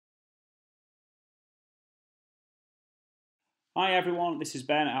Hi everyone, this is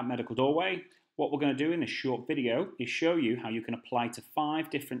Ben at Medical Doorway. What we're going to do in this short video is show you how you can apply to 5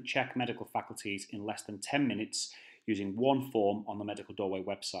 different Czech medical faculties in less than 10 minutes using one form on the Medical Doorway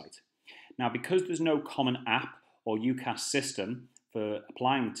website. Now, because there's no common app or UCAS system for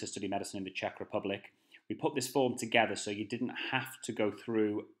applying to study medicine in the Czech Republic, we put this form together so you didn't have to go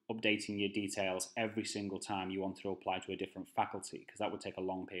through updating your details every single time you want to apply to a different faculty, because that would take a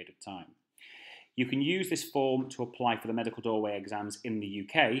long period of time. You can use this form to apply for the Medical Doorway exams in the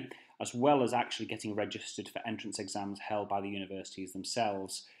UK, as well as actually getting registered for entrance exams held by the universities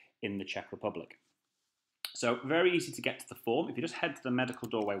themselves in the Czech Republic. So very easy to get to the form. If you just head to the Medical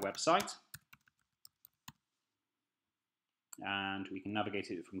Doorway website, and we can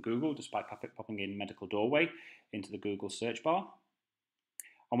navigate it from Google just by popping in Medical Doorway into the Google search bar.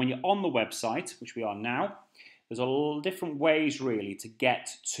 And when you're on the website, which we are now, there's different ways really to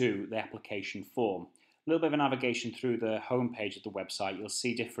get to the application form. A little bit of a navigation through the home page of the website. You'll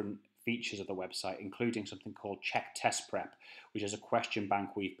see different features of the website, including something called Czech Test Prep, which is a question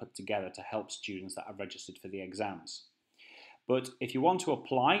bank we've put together to help students that are registered for the exams. But if you want to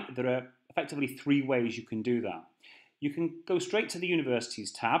apply, there are effectively 3 ways you can do that. You can go straight to the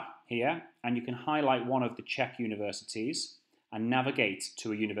Universities tab here, and you can highlight one of the Czech universities and navigate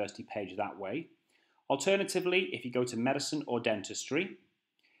to a university page that way. Alternatively, if you go to medicine or dentistry,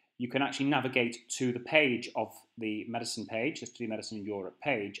 you can actually navigate to the page of the medicine page, the Study Medicine in Europe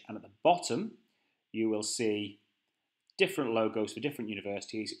page, and at the bottom you will see different logos for different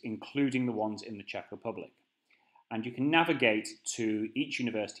universities, including the ones in the Czech Republic. And you can navigate to each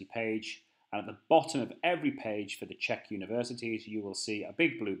university page, and at the bottom of every page for the Czech universities you will see a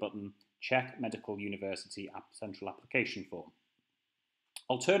big blue button, Czech Medical University Central Application Form.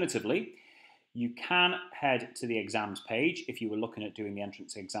 Alternatively, you can head to the exams page if you were looking at doing the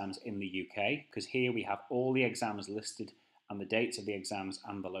entrance exams in the UK, because here we have all the exams listed and the dates of the exams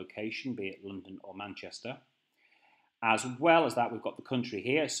and the location, be it London or Manchester. As well as that, we've got the country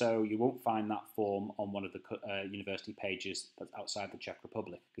here, so you won't find that form on one of the university pages that's outside the Czech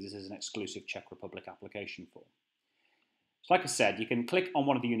Republic, because this is an exclusive Czech Republic application form. So like I said, you can click on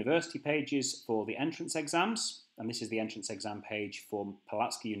one of the university pages for the entrance exams, and this is the entrance exam page for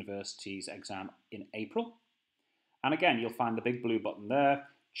Palacký University's exam in April. And again, you'll find the big blue button there,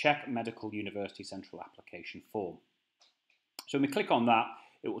 Czech Medical University Central Application Form. So when we click on that,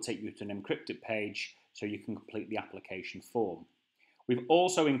 it will take you to an encrypted page so you can complete the application form. We've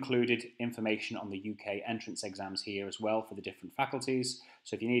also included information on the UK entrance exams here as well for the different faculties,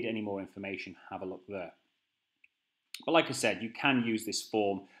 so if you need any more information, have a look there. But like I said, you can use this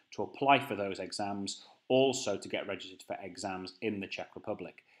form to apply for those exams, also to get registered for exams in the Czech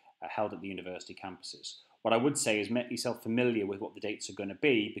Republic, held at the university campuses. What I would say is make yourself familiar with what the dates are going to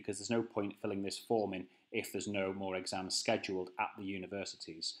be, because there's no point filling this form in if there's no more exams scheduled at the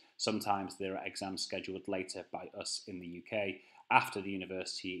universities. Sometimes there are exams scheduled later by us in the UK after the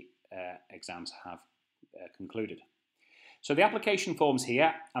university exams have concluded. So the application form's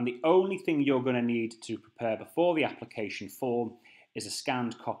here, and the only thing you're going to need to prepare before the application form is a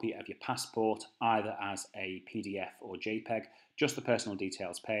scanned copy of your passport, either as a PDF or JPEG, just the personal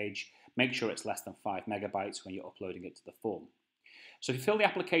details page. Make sure it's less than 5 megabytes when you're uploading it to the form. So if you fill the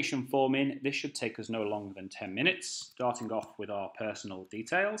application form in, this should take us no longer than 10 minutes, starting off with our personal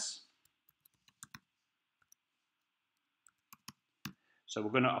details. So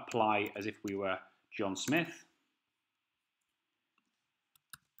we're going to apply as if we were John Smith.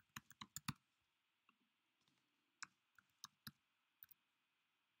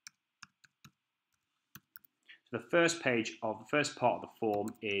 The first page of the first part of the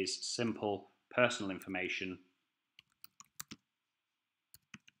form is simple personal information,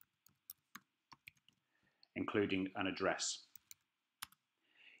 including an address.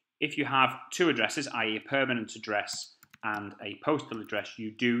 If you have 2 addresses, i.e. a permanent address and a postal address,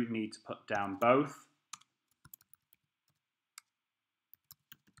 you do need to put down both.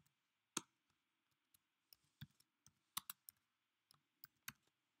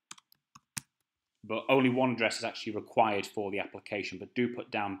 But only one address is actually required for the application, but do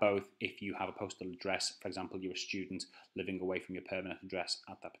put down both if you have a postal address. For example, you're a student living away from your permanent address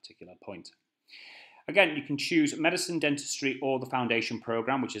at that particular point. Again, you can choose medicine, dentistry, or the foundation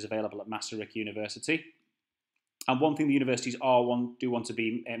program, which is available at Masaryk University. And one thing the universities do want to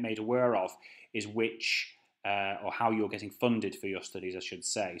be made aware of is which or how you're getting funded for your studies, I should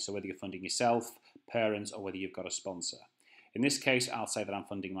say. So whether you're funding yourself, parents, or whether you've got a sponsor. In this case, I'll say that I'm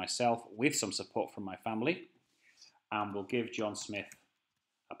funding myself with some support from my family, and we'll give John Smith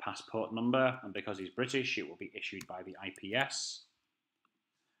a passport number, and because he's British, it will be issued by the IPS,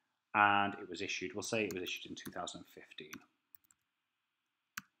 and it was issued, we'll say it was issued in 2015.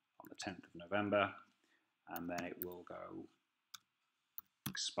 the 10th of November, and then it will go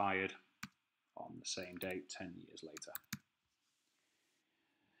expired on the same date 10 years later.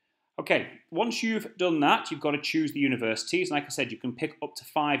 Okay, once you've done that, you've got to choose the universities. Like I said, you can pick up to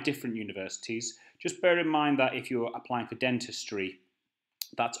 5 different universities. Just bear in mind that if you're applying for dentistry,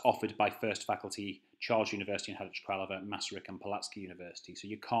 that's offered by First Faculty, Charles University in Hradec Králové, Masaryk and Pulaski University. So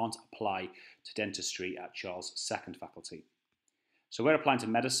you can't apply to dentistry at Charles' second faculty. So we're applying to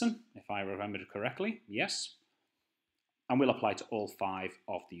medicine, if I remembered correctly, yes. And we'll apply to all 5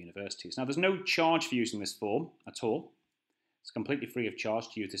 of the universities. Now, there's no charge for using this form at all. It's completely free of charge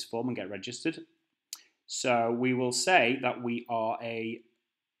to use this form and get registered. So we will say that we are a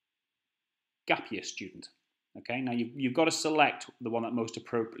gap year student. Okay, now you've got to select the one that most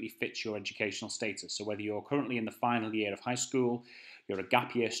appropriately fits your educational status. So whether you're currently in the final year of high school, you're a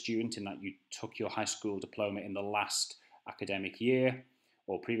gap year student in that you took your high school diploma in the last academic year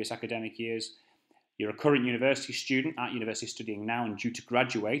or previous academic years, you're a current university student at university studying now and due to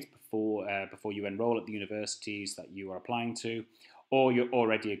graduate before you enroll at the universities that you are applying to, or you're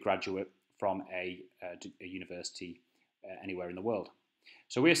already a graduate from a university anywhere in the world.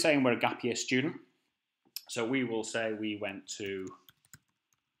 So we're saying we're a gap year student. So we will say we went to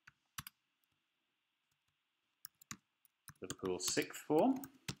Liverpool sixth form.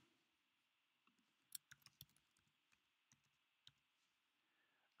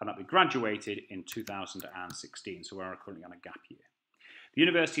 And that we graduated in 2016, so we're currently on a gap year. The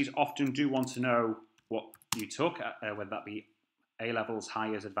universities often do want to know what you took, whether that be A-levels,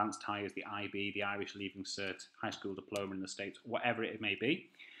 Highers, Advanced Highers, the IB, the Irish Leaving Cert, High School Diploma in the States, whatever it may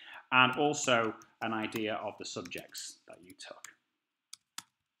be, and also an idea of the subjects that you took.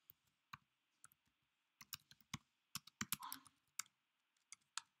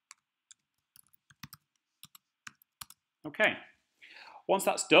 Okay. Once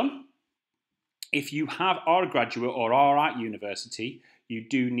that's done, if you are a graduate or are at university, you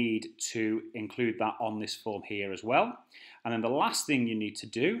do need to include that on this form here as well. And then the last thing you need to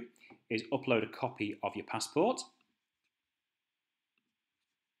do is upload a copy of your passport.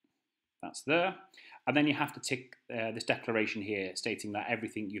 That's there. And then you have to tick this declaration here stating that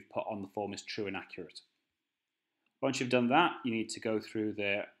everything you've put on the form is true and accurate. Once you've done that, you need to go through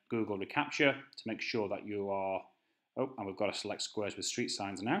the Google reCAPTCHA to make sure that you are... Oh, and we've got to select squares with street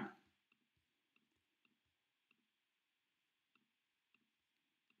signs now.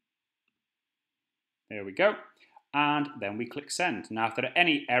 There we go. And then we click send. Now, if there are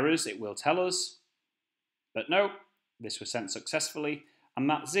any errors, it will tell us. But no, this was sent successfully. And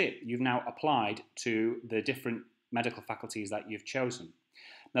that's it. You've now applied to the different medical faculties that you've chosen.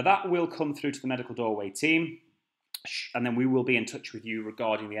 Now, that will come through to the Medical Doorway team. And then we will be in touch with you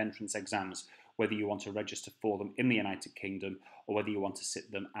regarding the entrance exams, whether you want to register for them in the United Kingdom or whether you want to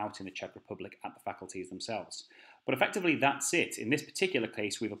sit them out in the Czech Republic at the faculties themselves. But effectively, that's it. In this particular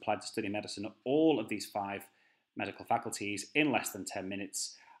case, we've applied to study medicine at all of these 5 medical faculties in less than 10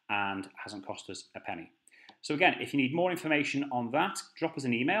 minutes and hasn't cost us a penny. So again, if you need more information on that, drop us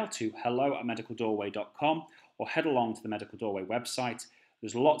an email to hello@medicaldoorway.com or head along to the Medical Doorway website.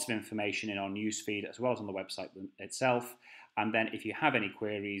 There's lots of information in our newsfeed as well as on the website itself. And then if you have any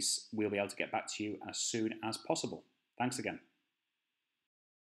queries, we'll be able to get back to you as soon as possible. Thanks again.